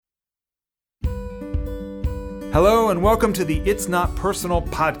Hello and welcome to the It's Not Personal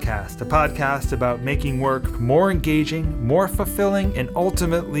podcast, a podcast about making work more engaging, more fulfilling, and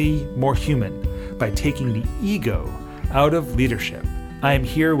ultimately more human by taking the ego out of leadership. I am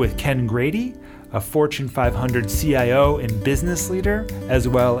here with Ken Grady, a Fortune 500 CIO and business leader, as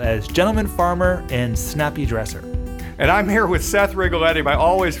well as gentleman farmer and snappy dresser. And I'm here with Seth Rigoletti, my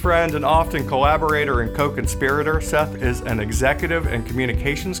always friend and often collaborator and co-conspirator. Seth is an executive and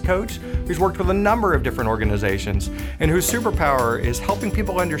communications coach who's worked with a number of different organizations and whose superpower is helping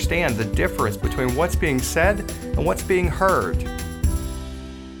people understand the difference between what's being said and what's being heard.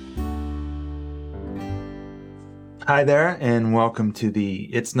 Hi there, and welcome to the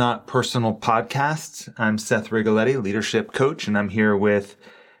It's Not Personal podcast. I'm Seth Rigoletti, leadership coach, and I'm here with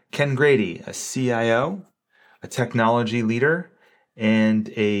Ken Grady, a CIO, a technology leader,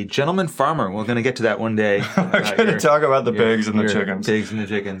 and a gentleman farmer. We're going to get to that one day. We're going to talk about the pigs and the chickens. Pigs and the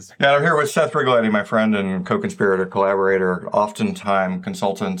chickens. Yeah, I'm here with Seth Rigoletti, my friend and co-conspirator, collaborator, oftentimes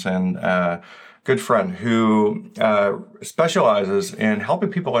consultant, and good friend who specializes in helping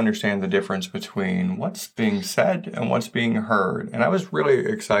people understand the difference between what's being said and what's being heard. And I was really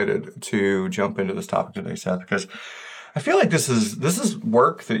excited to jump into this topic today, Seth, because I feel like this is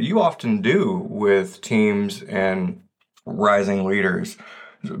work that you often do with teams and rising leaders.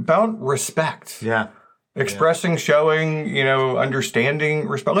 It's about respect. Yeah. Expressing, showing, understanding,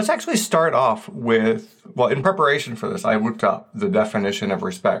 respect. Let's actually start off with, in preparation for this, I looked up the definition of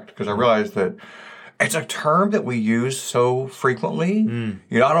respect because I realized that it's a term that we use so frequently.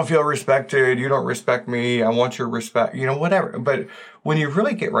 I don't feel respected. You don't respect me. I want your respect, whatever. But when you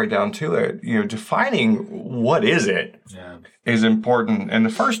really get right down to it, defining what is it is important. And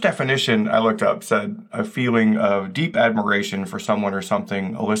the first definition I looked up said a feeling of deep admiration for someone or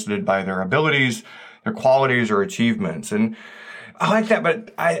something elicited by their abilities, their qualities, or achievements. And I like that,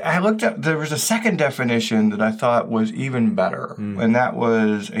 but I looked up, there was a second definition that I thought was even better, and that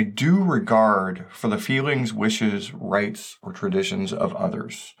was a due regard for the feelings, wishes, rights, or traditions of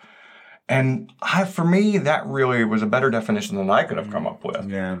others. And for me, that really was a better definition than I could have come up with.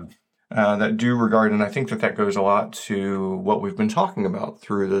 That due regard, and I think that goes a lot to what we've been talking about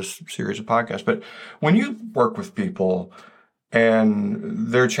through this series of podcasts. But when you work with people and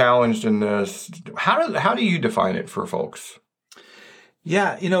they're challenged in this, how do you define it for folks?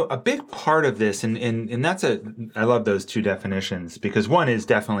 Yeah, a big part of this, and that's I love those two definitions because one is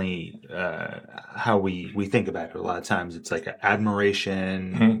definitely how we think about it. A lot of times it's like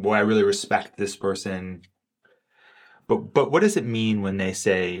admiration. Boy, I really respect this person. But what does it mean when they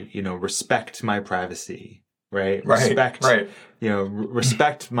say, respect my privacy, right? Respect,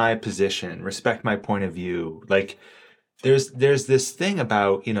 respect my position, respect my point of view. Like there's this thing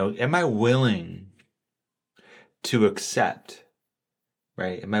about, am I willing to accept?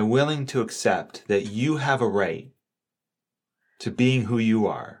 Right? Am I willing to accept that you have a right to being who you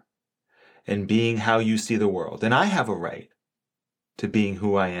are and being how you see the world? And I have a right to being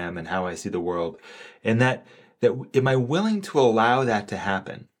who I am and how I see the world. And that am I willing to allow that to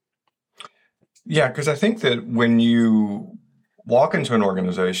happen? Yeah, because I think that when you walk into an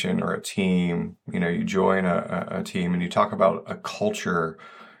organization or a team, you join a team and you talk about a culture,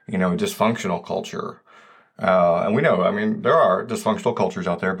 a dysfunctional culture. And we know, there are dysfunctional cultures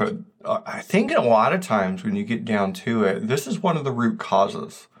out there, but I think a lot of times when you get down to it, this is one of the root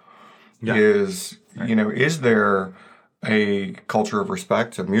causes is there a culture of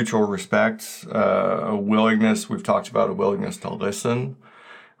respect, a mutual respect, a willingness, we've talked about a willingness to listen,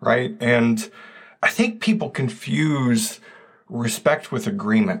 right? And I think people confuse respect with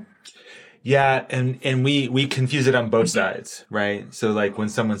agreement. Yeah, and we confuse it on both sides, right? So like when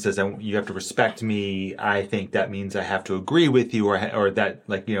someone says you have to respect me, I think that means I have to agree with you, or that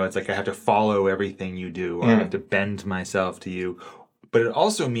it's like I have to follow everything you do, or I have to bend myself to you. But it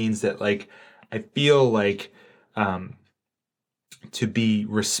also means that I feel like to be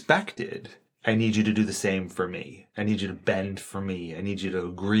respected, I need you to do the same for me. I need you to bend for me. I need you to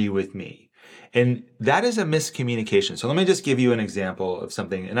agree with me. And that is a miscommunication. So let me just give you an example of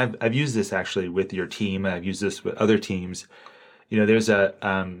something. And I've used this actually with your team. I've used this with other teams. This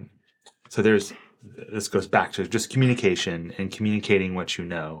goes back to just communication and communicating what you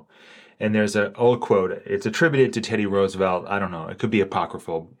know. And there's an old quote. It's attributed to Teddy Roosevelt. I don't know. It could be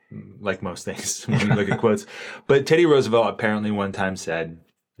apocryphal, like most things when you look at quotes. But Teddy Roosevelt apparently one time said,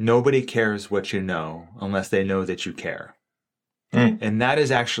 "Nobody cares what you know unless they know that you care." And that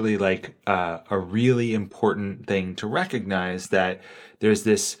is actually a really important thing to recognize, that there's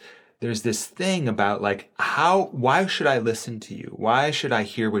this thing about why should I listen to you? Why should I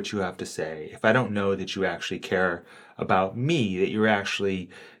hear what you have to say if I don't know that you actually care about me, that you're actually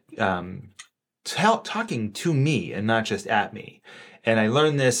talking to me and not just at me. And I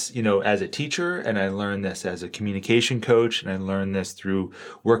learned this, as a teacher, and I learned this as a communication coach, and I learned this through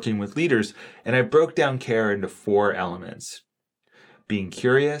working with leaders. And I broke down care into 4 elements: being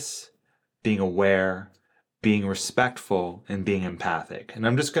curious, being aware, being respectful, and being empathic. And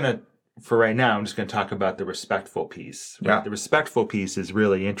for right now, I'm just going to talk about the respectful piece. Right? Yeah. The respectful piece is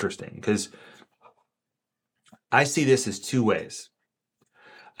really interesting because I see this as 2 ways.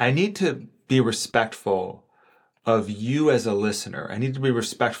 I need to be respectful of you as a listener. I need to be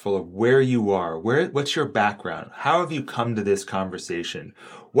respectful of where you are. What's your background? How have you come to this conversation?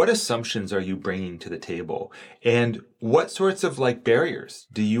 What assumptions are you bringing to the table? And what sorts of barriers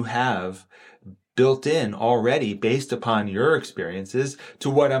do you have built in already based upon your experiences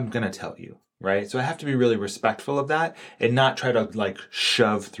to what I'm going to tell you? Right? So I have to be really respectful of that and not try to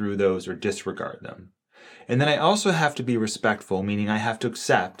shove through those or disregard them. And then I also have to be respectful, meaning I have to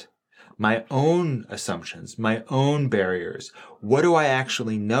accept my own assumptions, my own barriers. What do I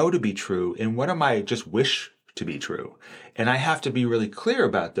actually know to be true? And what am I just wish to be true? And I have to be really clear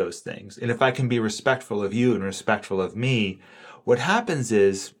about those things. And if I can be respectful of you and respectful of me, what happens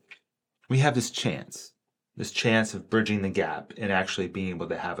is we have this chance of bridging the gap and actually being able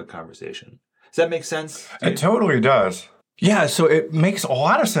to have a conversation. Does that make sense? It totally does. Yeah, so it makes a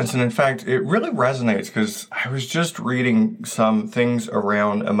lot of sense. And in fact, it really resonates because I was just reading some things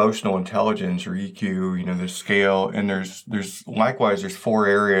around emotional intelligence or EQ, the scale. And there's 4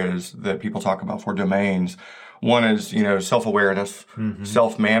 areas that people talk about, 4 domains. One is, self-awareness,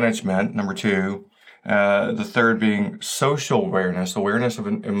 self-management, number 2. The third being social awareness of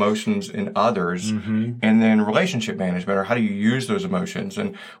emotions in others, and then relationship management, or how do you use those emotions?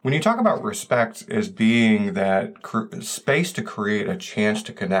 And when you talk about respect as being that space to create a chance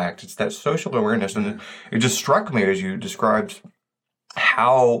to connect, it's that social awareness. And it just struck me as you described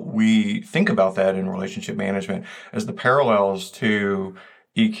how we think about that in relationship management as the parallels to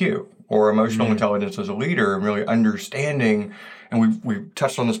EQ or emotional intelligence as a leader, and really understanding, and we've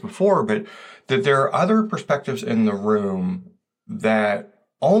touched on this before, but that there are other perspectives in the room that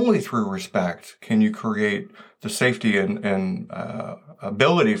only through respect can you create the safety and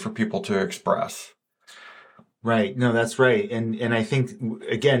ability for people to express. Right. No, that's right. And I think,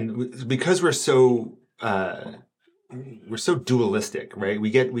 again, because we're so dualistic, right? We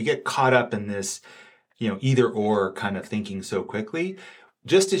get caught up in this, either or kind of thinking so quickly.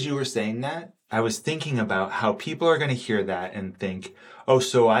 Just as you were saying that, I was thinking about how people are going to hear that and think, oh,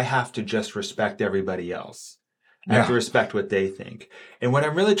 so I have to just respect everybody else. I have to respect what they think. And what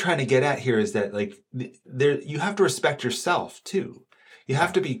I'm really trying to get at here is that you have to respect yourself too. You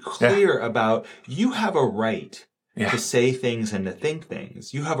have to be clear about you have a right to say things and to think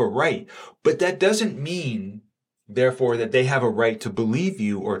things. You have a right. But that doesn't mean, therefore, that they have a right to believe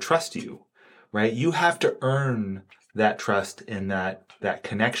you or trust you, right? You have to earn that trust and that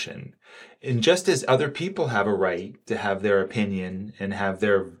connection. And just as other people have a right to have their opinion and have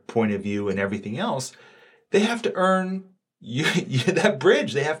their point of view and everything else, they have to earn you that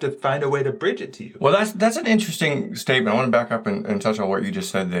bridge. They have to find a way to bridge it to you. Well, that's an interesting statement. I want to back up and touch on what you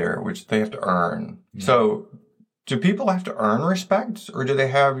just said there, which they have to earn. Yeah. So do people have to earn respect, or do they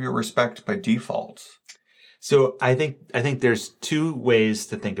have your respect by default? So I think there's 2 ways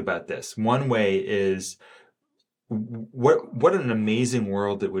to think about this. One way is what an amazing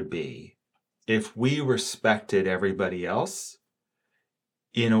world it would be if we respected everybody else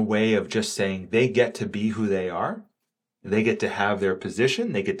in a way of just saying they get to be who they are. They get to have their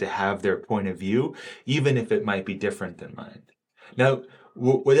position. They get to have their point of view, even if it might be different than mine. Now,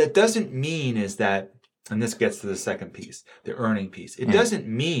 what that doesn't mean is that, and this gets to the second piece, the earning piece. It doesn't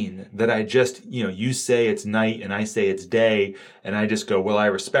mean that I just, you say it's night and I say it's day, and I just go, well, I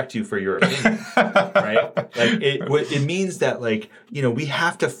respect you for your opinion, right? It means that, we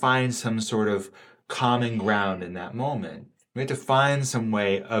have to find some sort of common ground in that moment. We have to find some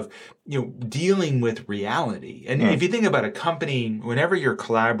way of, dealing with reality. And if you think about a company, whenever you're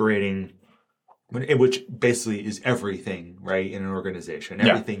collaborating, which basically is everything, right, in an organization,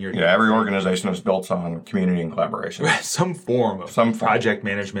 everything you're doing. Yeah, every organization is built on community and collaboration. Some form of project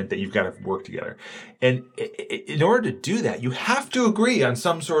management that you've got to work together. And in order to do that, you have to agree on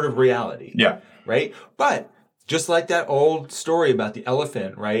some sort of reality. Yeah. Right? But just like that old story about the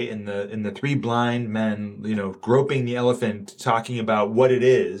elephant, right? In the 3 blind men, groping the elephant, talking about what it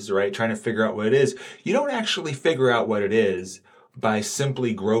is, right? Trying to figure out what it is. You don't actually figure out what it is by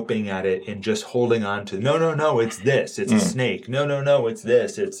simply groping at it and just holding on to, no, it's this. It's a snake. No, it's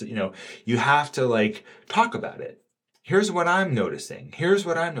this. It's, you have to talk about it. Here's what I'm noticing.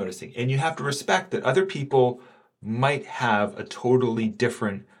 And you have to respect that other people might have a totally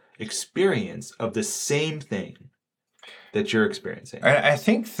different experience of the same thing that you're experiencing. I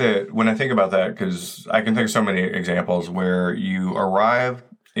think that when I think about that, because I can think of so many examples where you arrive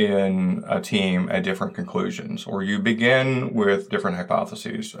in a team at different conclusions, or you begin with different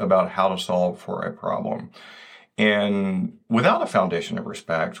hypotheses about how to solve for a problem. And without a foundation of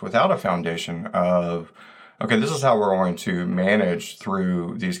respect, without a foundation of, okay, this is how we're going to manage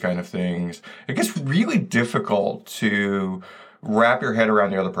through these kind of things, it gets really difficult to wrap your head around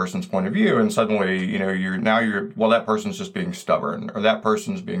the other person's point of view, and suddenly, well, that person's just being stubborn, or that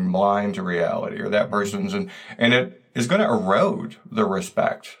person's being blind to reality, or that person's, and it is going to erode the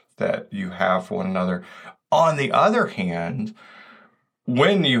respect that you have for one another. On the other hand,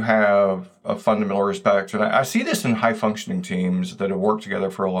 when you have a fundamental respect, and I see this in high-functioning teams that have worked together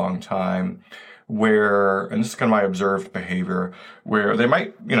for a long time, where, and this is kind of my observed behavior, where they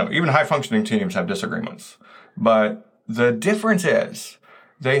might, even high-functioning teams have disagreements, but the difference is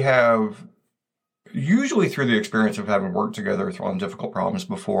they have, usually through the experience of having worked together on difficult problems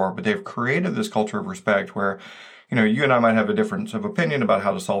before, but they've created this culture of respect where, you and I might have a difference of opinion about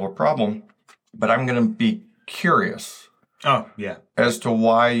how to solve a problem, but I'm going to be curious. Oh, yeah. As to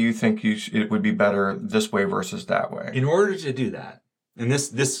why you think it would be better this way versus that way. In order to do that, and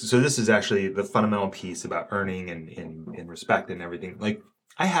this is actually the fundamental piece about earning and respect and everything. Like,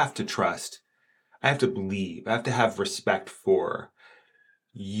 I have to trust, I have to believe, I have to have respect for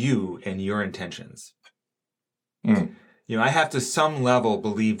you and your intentions. Mm. I have to some level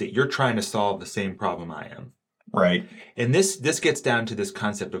believe that you're trying to solve the same problem I am. Right. And this gets down to this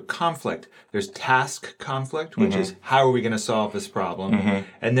concept of conflict. There's task conflict, which is how are we going to solve this problem? Mm-hmm.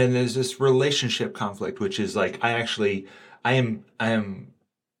 And then there's this relationship conflict, which is like, I am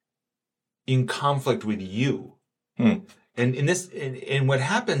in conflict with you. Mm. And what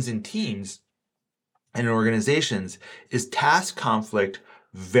happens in teams and in organizations is task conflict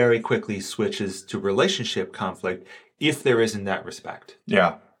very quickly switches to relationship conflict if there isn't that respect.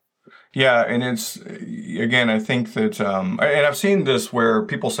 Yeah. Yeah, and it's, again, I think that, and I've seen this where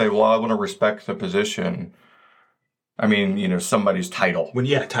people say, well, I want to respect the position. I mean, somebody's title.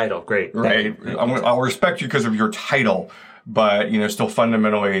 Title, great. Right? I'll respect you because of your title, but, still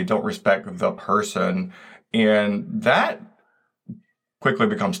fundamentally don't respect the person. And that quickly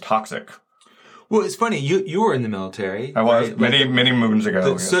becomes toxic. Well, it's funny, you were in the military. I was, right? many moons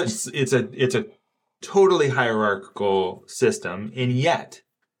ago. So it's a totally hierarchical system, and yet,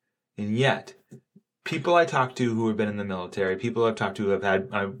 people I talk to who have been in the military, people I've talked to who have had,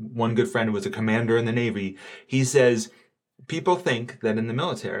 one good friend who was a commander in the Navy, he says, people think that in the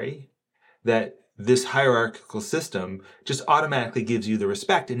military, that this hierarchical system just automatically gives you the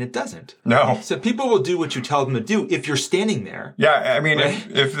respect, and it doesn't. No. So people will do what you tell them to do if you're standing there. Yeah, I mean, right?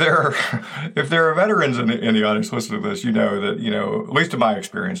 if there are veterans in the audience listening to this, that, at least in my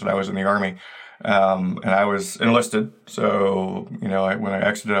experience, when I was in the Army, and I was enlisted. So, when I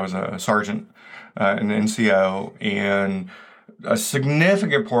exited, I was a sergeant, an NCO, and a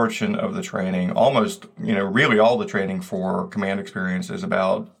significant portion of the training, almost, really all the training for command experience is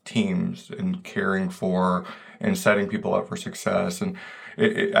about teams and caring for and setting people up for success. And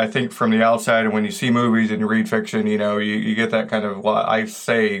I think from the outside, and when you see movies and you read fiction, you get that kind of, well, I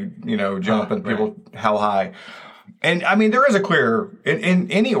say, jump and people, right. How high? And I mean, there is a clear,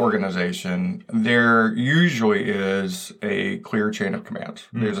 in any organization, there usually is a clear chain of command.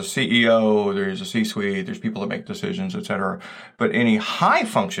 Mm. There's a CEO, there's a C-suite, there's people that make decisions, et cetera. But any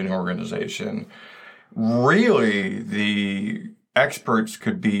high-functioning organization, really the experts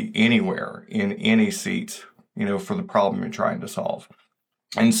could be anywhere in any seat, for the problem you're trying to solve.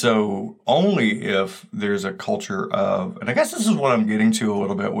 And so only if there's a culture of, and I guess this is what I'm getting to a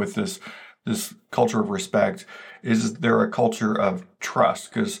little bit with this culture of respect, is there a culture of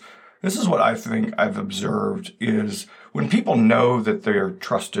trust? Because this is what I think I've observed is when people know that they're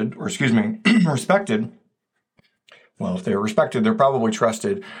trusted, or respected, well, if they're respected, they're probably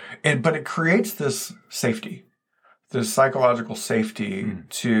trusted, but it creates this safety, this psychological safety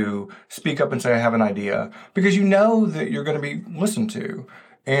to speak up and say, I have an idea, because you know that you're going to be listened to.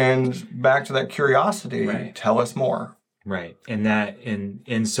 And back to that curiosity, right. Tell us more. Right.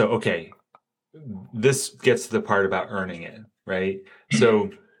 And so, okay, this gets to the part about earning it, right?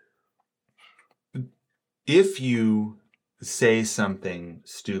 So if you say something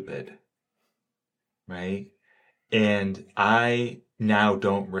stupid, right, and I now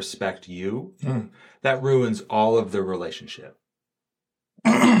don't respect you, that ruins all of the relationship,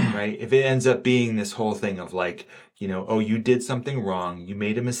 right? If it ends up being this whole thing of like, oh, you did something wrong, you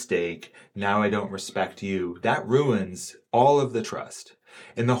made a mistake, now I don't respect you, that ruins all of the trust.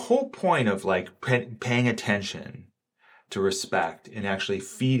 And the whole point of like paying attention to respect and actually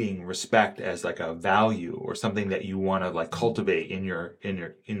feeding respect as like a value or something that you want to like cultivate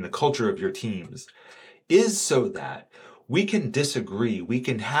in the culture of your teams is so that we can disagree. We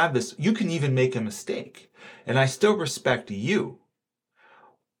can have this, you can even make a mistake and I still respect you.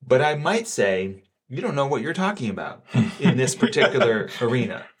 But I might say, you don't know what you're talking about in this particular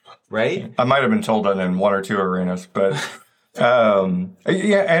arena, right? I might have been told that in one or two arenas, but and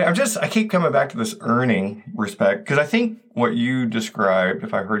I keep coming back to this earning respect because I think what you described,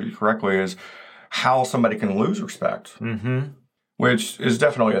 if I heard you correctly, is how somebody can lose respect, which is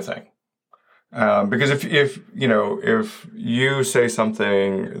definitely a thing. Because if you say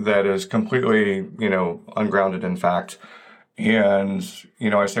something that is completely, ungrounded in fact, and,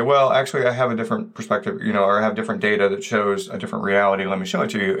 I say, well, actually, I have a different perspective, or I have different data that shows a different reality. Let me show it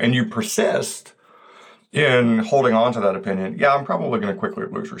to you. And you persist in holding on to that opinion. Yeah, I'm probably going to quickly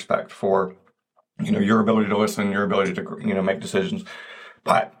lose respect for, your ability to listen, your ability to, make decisions.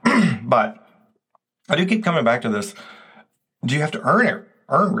 But I do keep coming back to this. Do you have to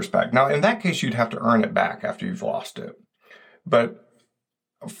earn respect? Now, in that case, you'd have to earn it back after you've lost it. But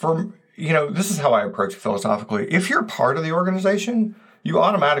this is how I approach it philosophically. If you're part of the organization, you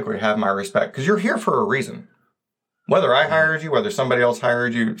automatically have my respect because you're here for a reason. Whether I hired you, whether somebody else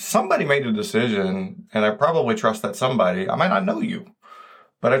hired you, somebody made a decision, and I probably trust that somebody. I might not know you,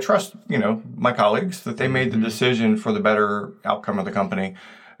 but I trust, my colleagues that they made the decision for the better outcome of the company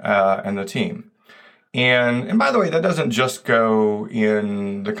and the team. And by the way, that doesn't just go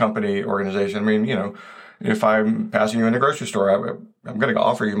in the company organization. I mean, if I'm passing you in a grocery store, I'm going to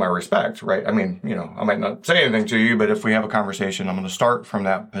offer you my respect, right? I mean, I might not say anything to you, but if we have a conversation, I'm going to start from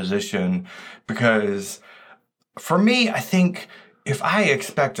that position because for me, I think if I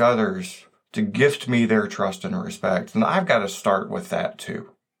expect others to gift me their trust and respect, then I've got to start with that too.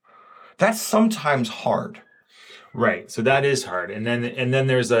 That's sometimes hard. Right. So that is hard. And then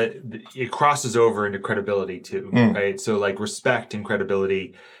it crosses over into credibility too, right? So like respect and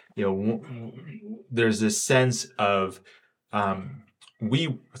credibility, there's this sense of,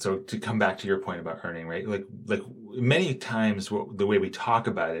 so to come back to your point about earning, right? Like many times the way we talk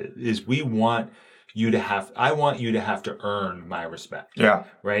about it is I want you to have to earn my respect. Yeah.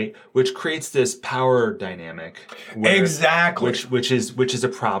 Right. Which creates this power dynamic. Exactly. Which is a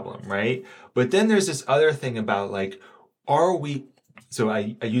problem. Right. But then there's this other thing about like, so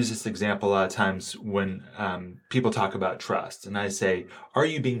I use this example a lot of times when people talk about trust and I say, are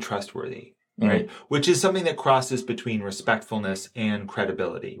you being trustworthy? Right. Which is something that crosses between respectfulness and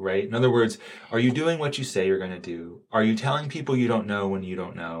credibility, right? In other words, are you doing what you say you're going to do? Are you telling people you don't know when you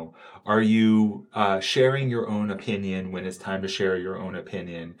don't know? Are you sharing your own opinion when it's time to share your own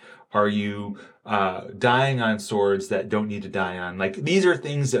opinion? Are you dying on swords that don't need to die on? Like these are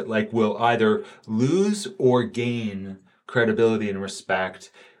things that like will either lose or gain credibility and respect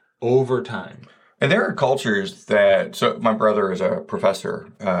over time. And there are cultures so my brother is a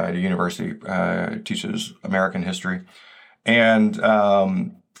professor at a university, teaches American history. And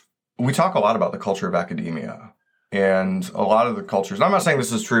we talk a lot about the culture of academia. And a lot of the cultures, and I'm not saying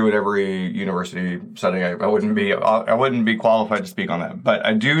this is true at every university setting. I wouldn't be qualified to speak on that. But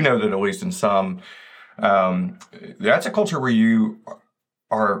I do know that at least in some, that's a culture where you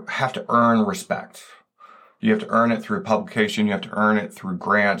have to earn respect. You have to earn it through publication. You have to earn it through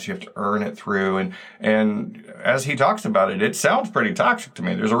grants. You have to earn it through, and as he talks about it, it sounds pretty toxic to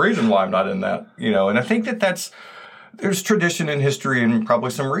me. There's a reason why I'm not in that, and I think there's tradition in history and probably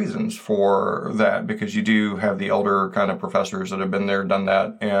some reasons for that because you do have the elder kind of professors that have been there, done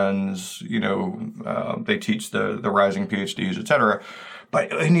that, and, they teach the rising PhDs, et cetera. But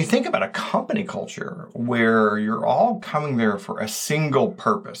when you think about a company culture where you're all coming there for a single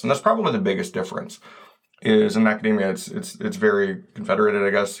purpose, and that's probably the biggest difference. Is in academia, it's very confederated,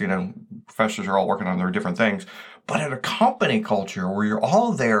 I guess. Professors are all working on their different things. But in a company culture where you're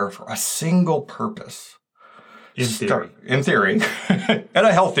all there for a single purpose. In theory, and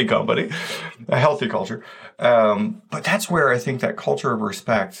a healthy company, a healthy culture. But that's where I think that culture of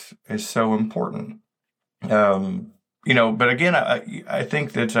respect is so important. But again, I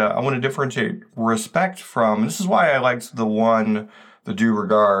think that I want to differentiate respect from, and this is why I liked the due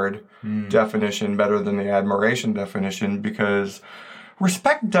regard definition better than the admiration definition, because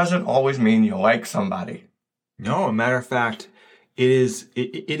respect doesn't always mean you like somebody. No, a matter of fact, it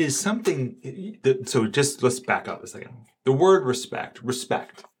is something so just let's back up a second. The word respect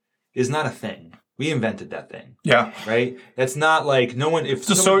is not a thing. We invented that thing. Yeah. Right? It's not like no one it's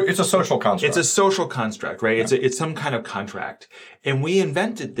a social construct. It's a social construct, right? Yeah. It's some kind of contract. And we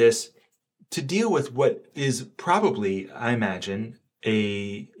invented this to deal with what is probably, I imagine,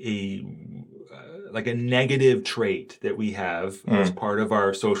 a like a negative trait that we have as part of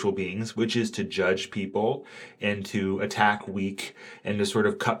our social beings, which is to judge people and to attack weak and to sort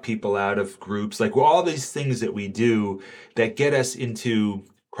of cut people out of groups. Like, well, all these things that we do that get us into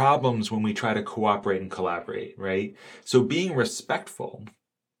problems when we try to cooperate and collaborate, right? So being respectful,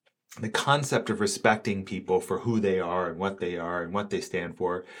 the concept of respecting people for who they are and what they stand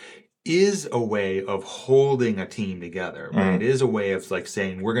for, is a way of holding a team together, right? It is a way of like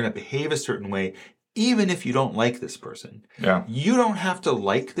saying, we're going to behave a certain way, even if you don't like this person. Yeah. You don't have to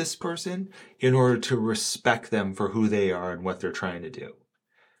like this person in order to respect them for who they are and what they're trying to do.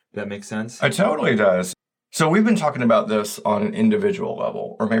 That makes sense? It totally does. So we've been talking about this on an individual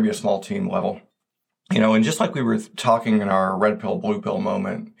level, or maybe a small team level. And just like we were talking in our red pill, blue pill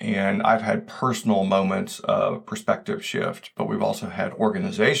moment, and I've had personal moments of perspective shift, but we've also had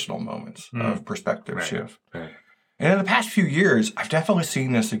organizational moments of perspective shift. Right. And in the past few years, I've definitely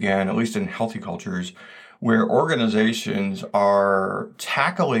seen this again, at least in healthy cultures, where organizations are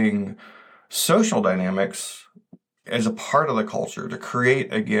tackling social dynamics as a part of the culture to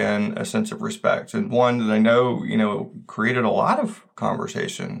create, again, a sense of respect. And one that I know, created a lot of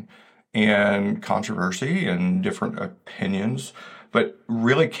conversation and controversy and different opinions, but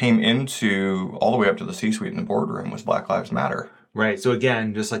really came into all the way up to the C-suite in the boardroom was Black Lives Matter. Right. So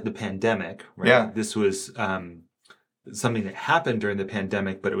again, just like the pandemic, right? Yeah. This was something that happened during the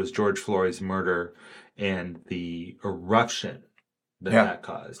pandemic, but it was George Floyd's murder and the eruption that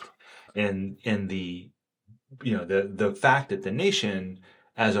caused. And the fact that the nation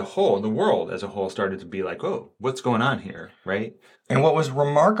as a whole, the world as a whole, started to be like, oh, what's going on here, right? And what was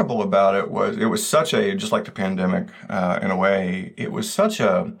remarkable about it was such a, just like the pandemic in a way, it was such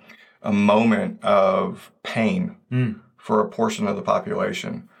a moment of pain for a portion of the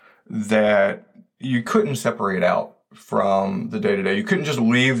population that you couldn't separate out from the day-to-day. You couldn't just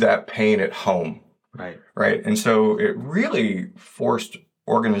leave that pain at home. Right. And so it really forced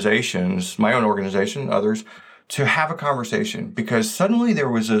organizations, my own organization, others, to have a conversation, because suddenly there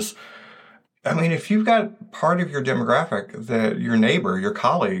was this, if you've got part of your demographic, that your neighbor, your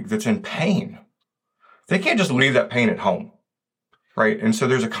colleague that's in pain, they can't just leave that pain at home, right? And so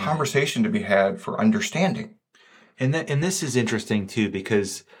there's a conversation to be had for understanding. And this is interesting too,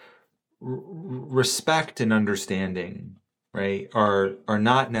 because respect and understanding, right, are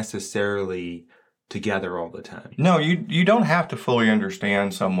not necessarily together all the time. No, you don't have to fully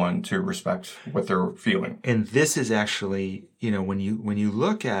understand someone to respect what they're feeling. And this is actually,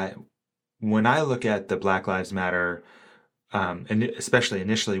 when I look at the Black Lives Matter, and especially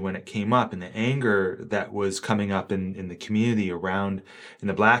initially when it came up, and the anger that was coming up in the community around, in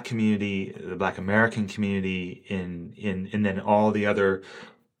the Black community, the Black American community, and then all the other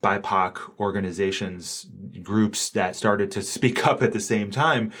BIPOC organizations, groups that started to speak up at the same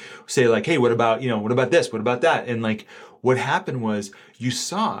time, say like, hey, what about this? What about that? And like, what happened was you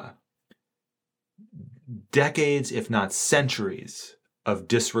saw decades, if not centuries, of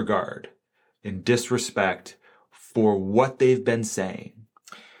disregard and disrespect for what they've been saying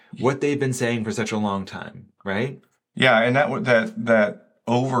for such a long time, right? Yeah, and that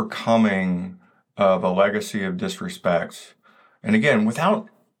overcoming of a legacy of disrespect, and again, without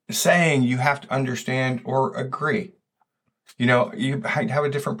saying you have to understand or agree. You have a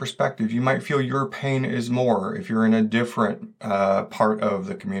different perspective. You might feel your pain is more if you're in a different part of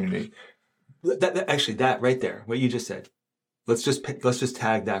the community. That right there, what you just said. Let's just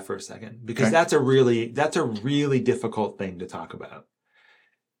tag that for a second, because that's a really difficult thing to talk about.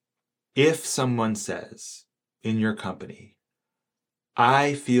 If someone says in your company,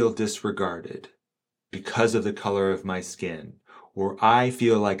 I feel disregarded because of the color of my skin, or I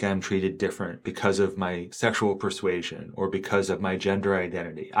feel like I'm treated different because of my sexual persuasion or because of my gender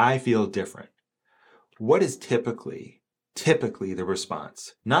identity, I feel different. What is typically the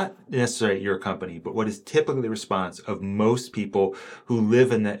response, not necessarily at your company, but what is typically the response of most people who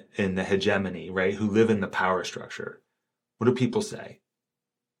live in the hegemony, right? Who live in the power structure? What do people say?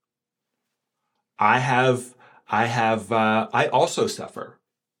 I also suffer,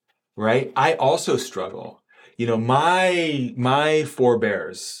 right? I also struggle. My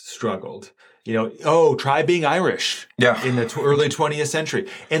forebears struggled. Try being Irish in the early 20th century.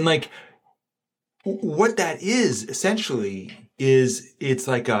 And like, what that is essentially is it's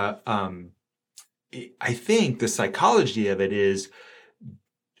like I think the psychology of it is,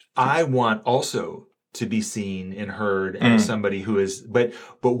 I want also to be seen and heard as somebody who is, but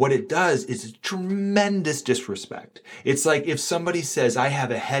what it does is tremendous disrespect. It's like if somebody says, I have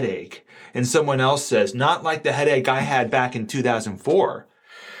a headache, and someone else says, not like the headache I had back in 2004,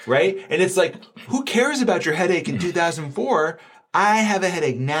 right? And it's like, who cares about your headache in 2004? I have a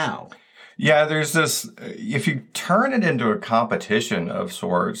headache now. Yeah, there's this, if you turn it into a competition of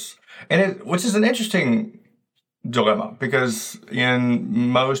sorts, which is an interesting dilemma because in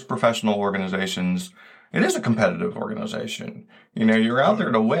most professional organizations, it is a competitive organization. You're out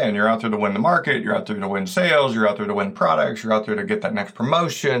there to win. You're out there to win the market. You're out there to win sales. You're out there to win products. You're out there to get that next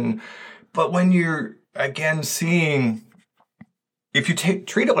promotion. But when you're, again, seeing, if you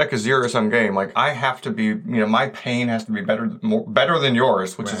treat it like a zero-sum game, like I have to be, my pain has to be better than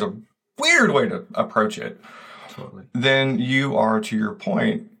yours, which is a weird way to approach it. Totally. Then you are, to your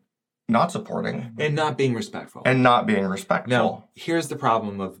point, not supporting. And not being respectful. Now, here's the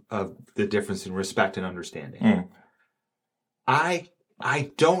problem of the difference in respect and understanding. I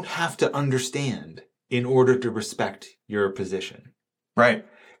don't have to understand in order to respect your position. Right.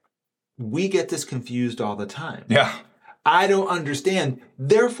 We get this confused all the time. Yeah. I don't understand,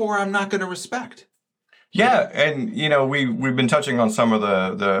 therefore I'm not going to respect. Yeah, and we've been touching on some of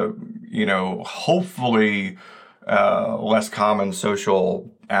the hopefully less common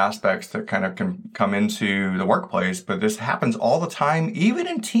social aspects that kind of can come into the workplace, but this happens all the time, even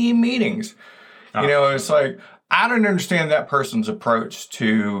in team meetings. It's like, I don't understand that person's approach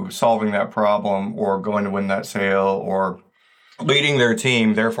to solving that problem or going to win that sale or leading their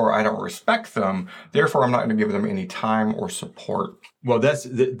team. Therefore, I don't respect them. Therefore, I'm not going to give them any time or support. Well,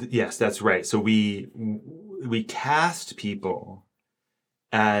 yes, that's right. So we cast people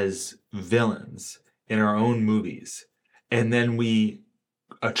as villains in our own movies, and then we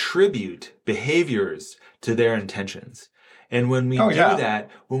attribute behaviors to their intentions. And when we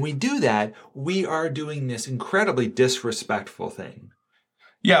do that, we are doing this incredibly disrespectful thing.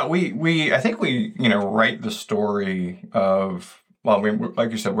 Yeah, I think we write the story of,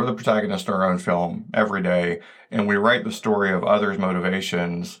 like you said, we're the protagonist of our own film every day, and we write the story of others'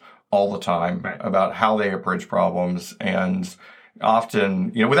 motivations all the time about how they approach problems, and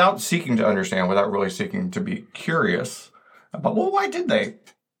often, without seeking to understand, without really seeking to be curious about, well, why did they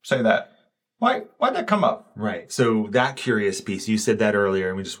say that? Why'd that come up? Right. So that curious piece, you said that earlier,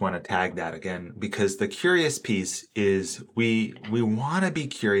 and we just want to tag that again, because the curious piece is we want to be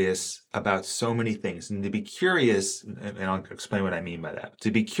curious about so many things. And to be curious, and I'll explain what I mean by that. To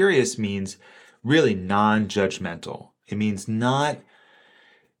be curious means really non-judgmental. It means not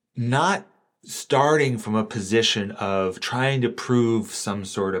starting from a position of trying to prove some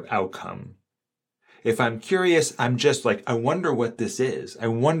sort of outcome. If I'm curious, I'm just like, I wonder what this is. I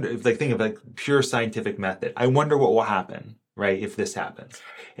wonder, think of pure scientific method. I wonder what will happen, right, if this happens.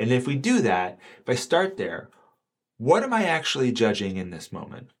 And if we do that, if I start there, what am I actually judging in this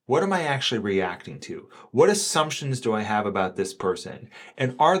moment? What am I actually reacting to? What assumptions do I have about this person?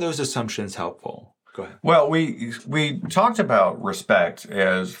 And are those assumptions helpful? Go ahead. Well, we talked about respect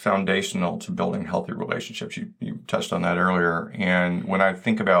as foundational to building healthy relationships. You touched on that earlier. And when I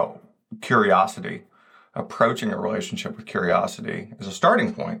think about curiosity, approaching a relationship with curiosity as a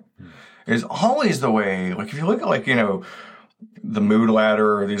starting point is always the way, if you look at the mood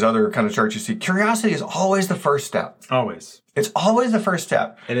ladder or these other kind of charts you see, curiosity is always the first step. Always. It's always the first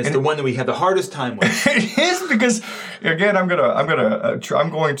step. And it's the one that we have the hardest time with. It is because, again, I'm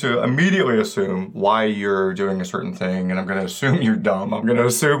going to immediately assume why you're doing a certain thing, and I'm going to assume you're dumb. I'm going to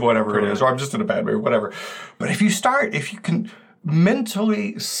assume whatever it is, or I'm just in a bad mood, whatever. But if you can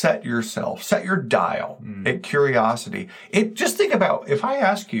mentally set your dial at curiosity. Just think about, if I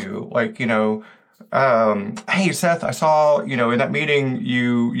ask you, hey, Seth, I saw, in that meeting,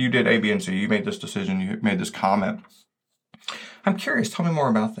 you did A, B, and C. You made this decision. You made this comment. I'm curious. Tell me more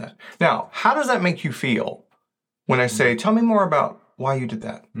about that. Now, how does that make you feel when I say, tell me more about why you did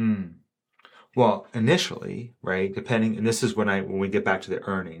that? Well, initially, right, and this is when we get back to the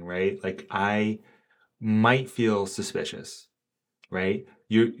earning, right? I might feel suspicious. Right?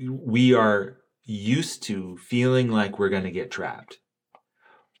 We are used to feeling like we're going to get trapped.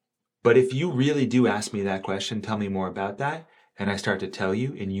 But if you really do ask me that question, tell me more about that, and I start to tell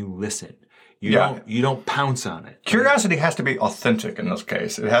you, and you listen. You don't pounce on it. Curiosity has to be authentic in this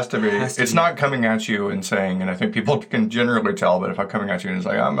case. It has to be. It's not coming at you and saying, and I think people can generally tell, but if I'm coming at you and it's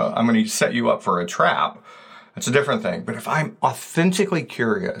like, I'm going to set you up for a trap, it's a different thing. But if I'm authentically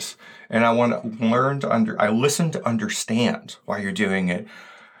curious and I want to I listen to understand why you're doing it.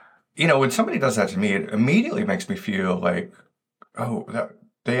 When somebody does that to me, it immediately makes me feel like,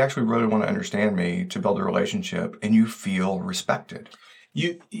 they actually really want to understand me to build a relationship, and you feel respected.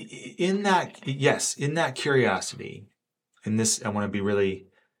 In that curiosity, and this, I want to be really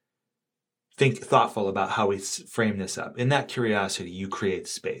thoughtful about how we frame this up. In that curiosity, you create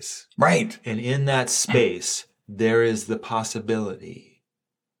space. Right. And in that space, there is the possibility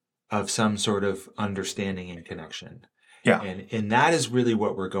of some sort of understanding and connection. Yeah. And that is really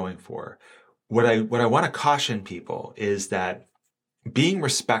what we're going for. What I want to caution people is that being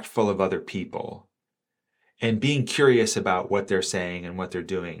respectful of other people and being curious about what they're saying and what they're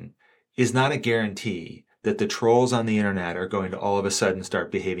doing is not a guarantee that the trolls on the internet are going to all of a sudden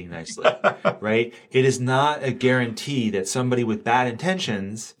start behaving nicely, right? It is not a guarantee that somebody with bad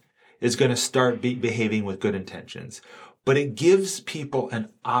intentions is going to start behaving with good intentions. But it gives people an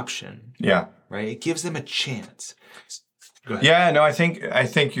option. Yeah. Right? It gives them a chance. Go ahead. Yeah, no, I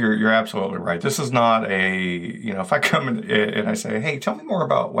think you're absolutely right. This is not if I come and I say, hey, tell me more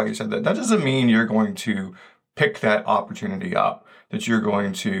about why you said that. That doesn't mean you're going to pick that opportunity up, that you're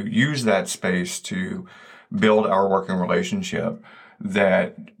going to use that space to build our working relationship,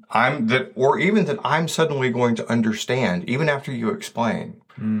 or even that I'm suddenly going to understand, even after you explain.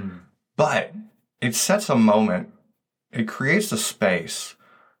 But it sets a moment. It creates a space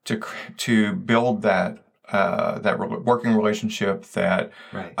to build that working relationship, that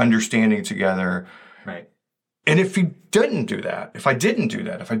understanding together. Right. And if I didn't do that, if I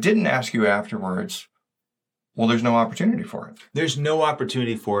didn't ask you afterwards, well, there's no opportunity for it. There's no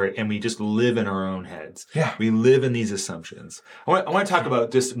opportunity for it, and we just live in our own heads. Yeah. We live in these assumptions. I want to talk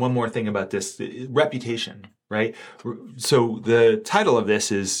about just one more thing about this reputation, right? So the title of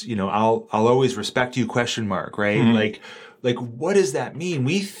this is, I'll always respect you, ? Right? Mm-hmm. Like what does that mean?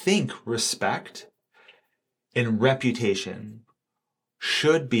 We think respect and reputation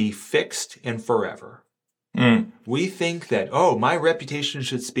should be fixed and forever. We think that, my reputation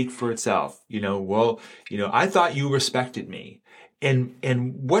should speak for itself. I thought you respected me. And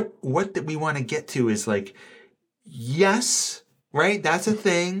what that we want to get to is like, yes, right? That's a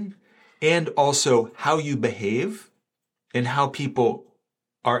thing. And also how you behave and how people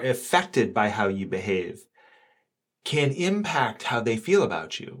are affected by how you behave can impact how they feel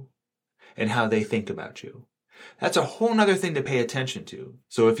about you and how they think about you. That's a whole nother thing to pay attention to.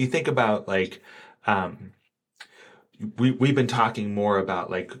 So if you think about we've been talking more about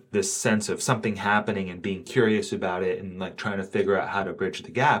like this sense of something happening and being curious about it and like trying to figure out how to bridge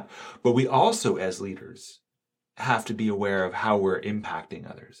the gap. But we also, as leaders, have to be aware of how we're impacting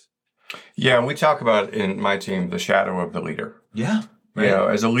others. Yeah, and we talk about in my team the shadow of the leader. Yeah. Right.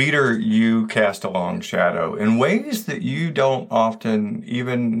 As a leader, you cast a long shadow in ways that you don't often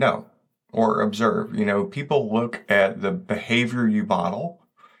even know or observe. People look at the behavior you model.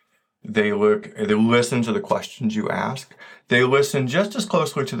 They listen to the questions you ask. They listen just as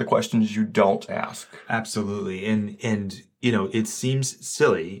closely to the questions you don't ask. Absolutely. And it seems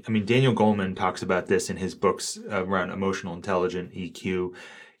silly. I mean, Daniel Goleman talks about this in his books around emotional intelligence, EQ.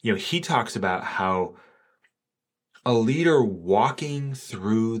 He talks about how a leader walking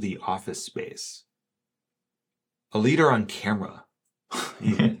through the office space, a leader on camera,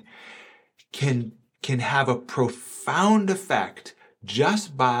 even, can have a profound effect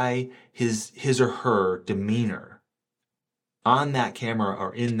just by his or her demeanor on that camera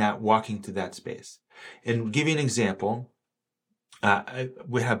or in that walking through that space. And I'll give you an example.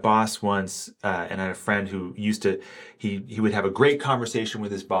 We had a boss once, and I had a friend who used to, he would have a great conversation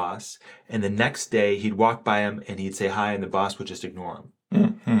with his boss, and the next day he'd walk by him and he'd say hi, and the boss would just ignore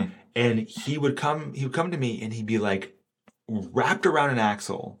him. Mm-hmm. And he would come to me and he'd be like wrapped around an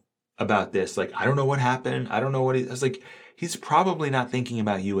axle about this. Like, I don't know what happened. I don't know what I was like, he's probably not thinking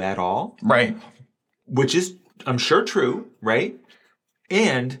about you at all. Right. Which is, I'm sure, true, right?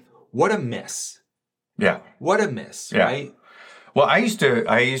 And what a miss. Yeah. What a miss, yeah. Right? Well, I used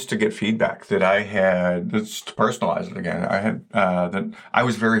to get feedback that I had, just to personalize it again, that I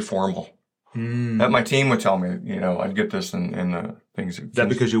was very formal. That my team would tell me, I'd get this in the things. Is that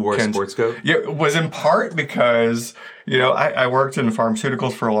because you wore a sports coat? Yeah, it was in part because, I worked in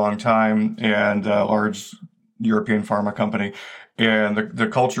pharmaceuticals for a long time and a large European pharma company, and the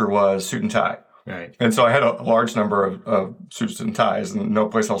culture was suit and tie. Right. And so I had a large number of suits and ties and no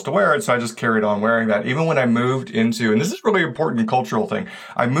place else to wear it. So I just carried on wearing that. Even when I moved into, and this is really important cultural thing,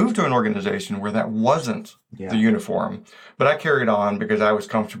 I moved to an organization where that wasn't the uniform. But I carried on because I was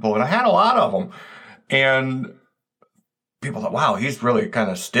comfortable and I had a lot of them. And people thought, wow, he's really kind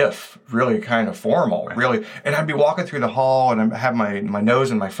of stiff, really kind of formal, really. And I'd be walking through the hall and I'd have my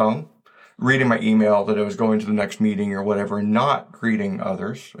nose in my phone, reading my email that I was going to the next meeting or whatever, and not greeting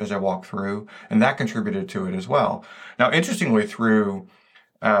others as I walked through. And that contributed to it as well. Now, interestingly, through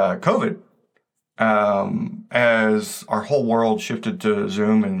COVID, as our whole world shifted to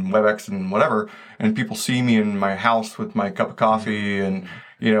Zoom and WebEx and whatever, and people see me in my house with my cup of coffee and,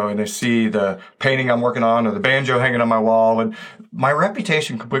 and they see the painting I'm working on or the banjo hanging on my wall, and my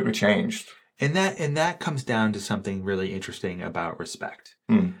reputation completely changed. And that comes down to something really interesting about respect.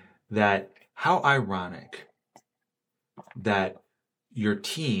 That how ironic that your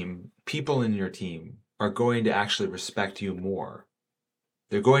team, people in your team, are going to actually respect you more.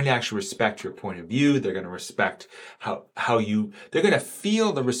 They're going to actually respect your point of view. They're going to respect they're going to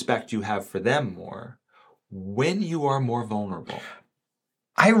feel the respect you have for them more when you are more vulnerable.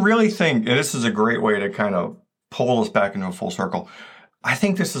 I really think, and this is a great way to kind of pull us back into a full circle. I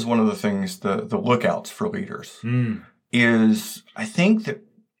think this is one of the things, the lookouts for leaders, is I think that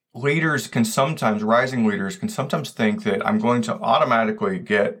rising leaders can sometimes think that I'm going to automatically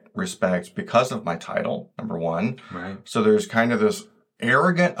get respect because of my title, number one. Right. So there's kind of this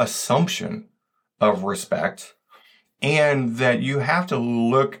arrogant assumption of respect, and that you have to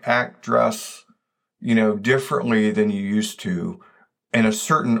look, act, dress, differently than you used to in a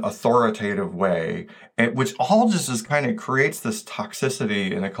certain authoritative way, which all just is kind of creates this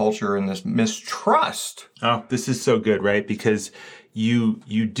toxicity in the culture and this mistrust. Oh, this is so good, right? Because you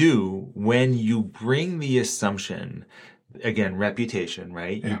do, when you bring the assumption, again, reputation,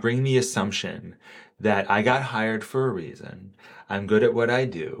 right? Yeah. You bring the assumption that I got hired for a reason. I'm good at what I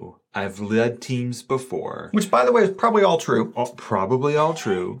do. I've led teams before. Which, by the way, is probably all true. Probably all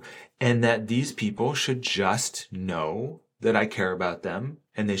true. And that these people should just know that I care about them.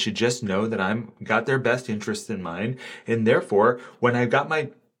 And they should just know that I'm got their best interests in mind. And therefore, when I've got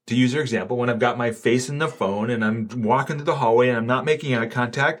to use your example, when I've got my face in the phone and I'm walking through the hallway and I'm not making eye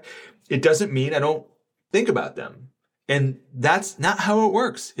contact, it doesn't mean I don't think about them. And that's not how it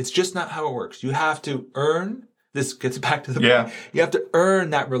works. It's just not how it works. You have to earn, this gets back to the point. You have to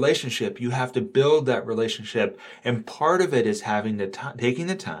earn that relationship. You have to build that relationship. And part of it is taking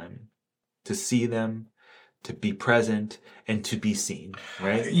the time to see them, to be present, and to be seen,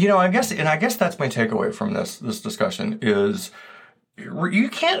 right? I guess that's my takeaway from this discussion is you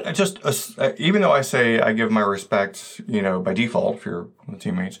can't just, even though I say I give my respect, by default if you're the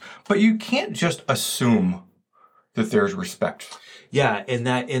teammates, but you can't just assume that there's respect. Yeah, and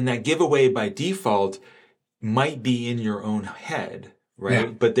that giveaway by default might be in your own head, right? Yeah.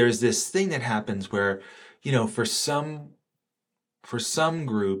 But there's this thing that happens where, for some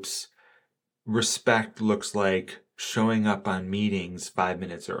groups, respect looks like showing up on meetings 5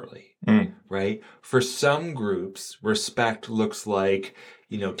 minutes early, right? For some groups, respect looks like,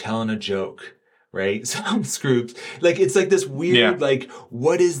 telling a joke, right? Some groups, it's like this weird,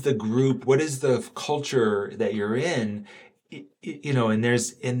 what is the group? What is the culture that you're in? And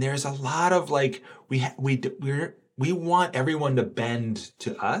there's a lot of we want everyone to bend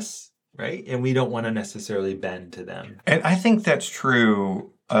to us, right? And we don't want to necessarily bend to them. And I think that's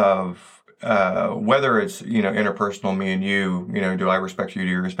true of whether it's, interpersonal, me and you, do I respect you? Do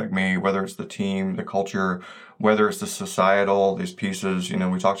you respect me? Whether it's the team, the culture, whether it's the societal, these pieces,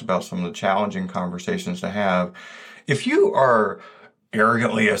 we talked about some of the challenging conversations to have. If you are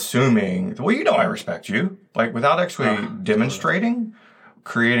arrogantly assuming, I respect you, without actually demonstrating,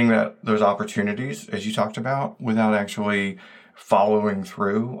 creating those opportunities, as you talked about, without actually following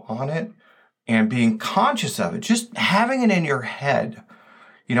through on it and being conscious of it, just having it in your head,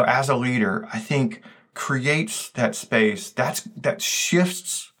 as a leader, I think creates that space that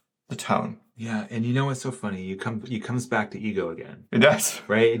shifts the tone. Yeah, and what's so funny? It comes back to ego again. It does,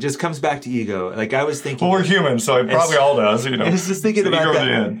 right? It just comes back to ego. I was thinking. Well, we're human, so it probably all does. I was just thinking about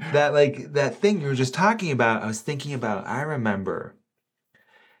that thing you were just talking about. I was thinking about. I remember.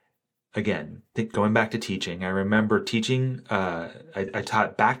 Again, going back to teaching, I remember teaching. I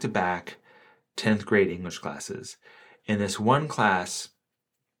taught back-to-back 10th grade English classes. In this one class,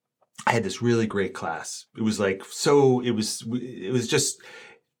 I had this really great class. It was it was just,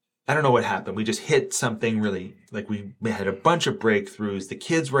 I don't know what happened. We just hit something really, we had a bunch of breakthroughs. The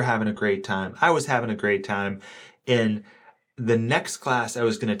kids were having a great time. I was having a great time. In the next class, I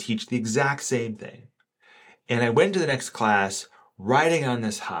was going to teach the exact same thing. And I went to the next class riding on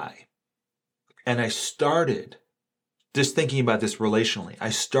this high. And I started just thinking about this relationally.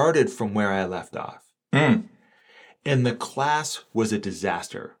 I started from where I left off. And the class was a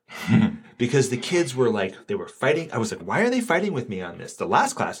disaster because the kids were they were fighting. I was like, why are they fighting with me on this? The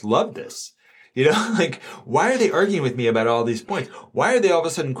last class loved this. Why are they arguing with me about all these points? Why are they all of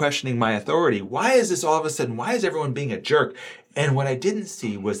a sudden questioning my authority? Why is this all of a sudden, why is everyone being a jerk? And what I didn't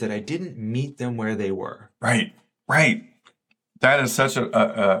see was that I didn't meet them where they were. Right. That is such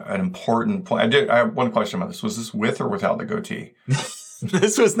an important point. I have one question about this. Was this with or without the goatee?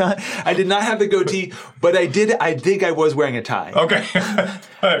 This was not, I did not have the goatee, but I think I was wearing a tie. Okay.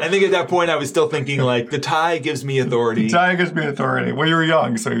 I think at that point I was still thinking the tie gives me authority. The tie gives me authority. Well, you were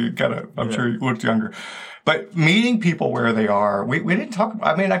young, so you I'm sure you looked younger. But meeting people where they are, we didn't talk,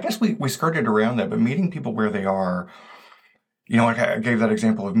 I guess we skirted around that, but meeting people where they are, like I gave that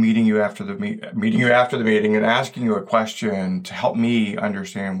example of meeting you after the meeting and asking you a question to help me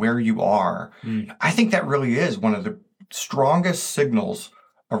understand where you are. I think that really is one of the strongest signals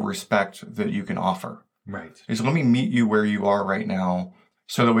of respect that you can offer. Right. Is let me meet you where you are right now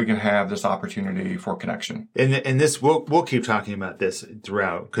so that we can have this opportunity for connection. And this, we'll keep talking about this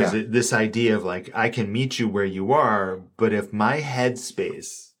throughout, because this idea of like, I can meet you where you are, but if my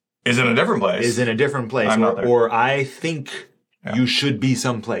headspace is in a different place, or I think you should be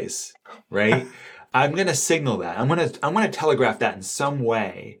someplace, right? I'm going to signal that. I'm going to telegraph that in some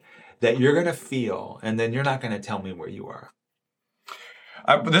way that you're going to feel, and then you're not going to tell me where you are.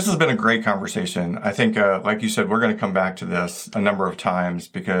 This has been a great conversation. I think, like you said, we're going to come back to this a number of times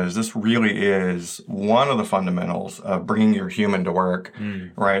because this really is one of the fundamentals of bringing your human to work,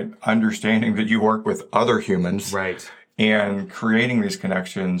 right? Understanding that you work with other humans. Right. And creating these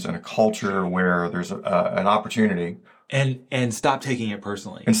connections in a culture where there's an opportunity. And stop taking it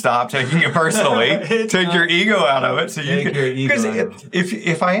personally. Take your ego out of it. So you can, because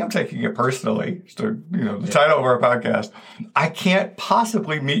if I am taking it personally, so the title of our podcast, I can't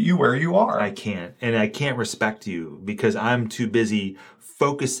possibly meet you where you are. I can't, and I can't respect you because I'm too busy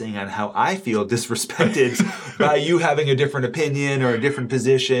focusing on how I feel disrespected by you having a different opinion or a different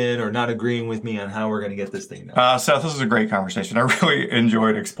position or not agreeing with me on how we're going to get this thing done. Seth, this is a great conversation. I really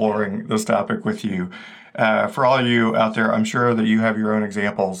enjoyed exploring this topic with you. For all of you out there, I'm sure that you have your own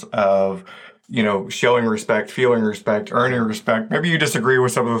examples of, showing respect, feeling respect, earning respect. Maybe you disagree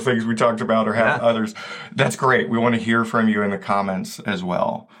with some of the things we talked about or have others. That's great. We want to hear from you in the comments as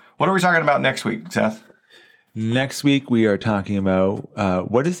well. What are we talking about next week, Seth? Next week we are talking about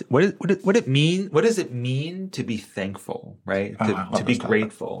what does it mean to be thankful, right? To be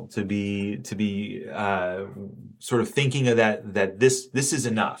grateful, to be sort of thinking of that this is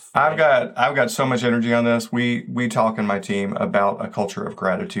enough. Right? I've got so much energy on this. We talk in my team about a culture of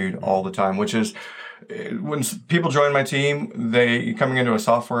gratitude all the time, which is when people join my team, they coming into a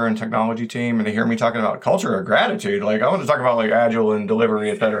software and technology team and they hear me talking about culture of gratitude. Like I want to talk about like agile and delivery,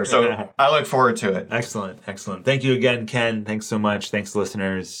 et cetera. So I look forward to it. Excellent. Thank you again, Ken. Thanks so much. Thanks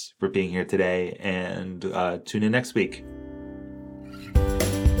listeners for being here today, and tune in next week.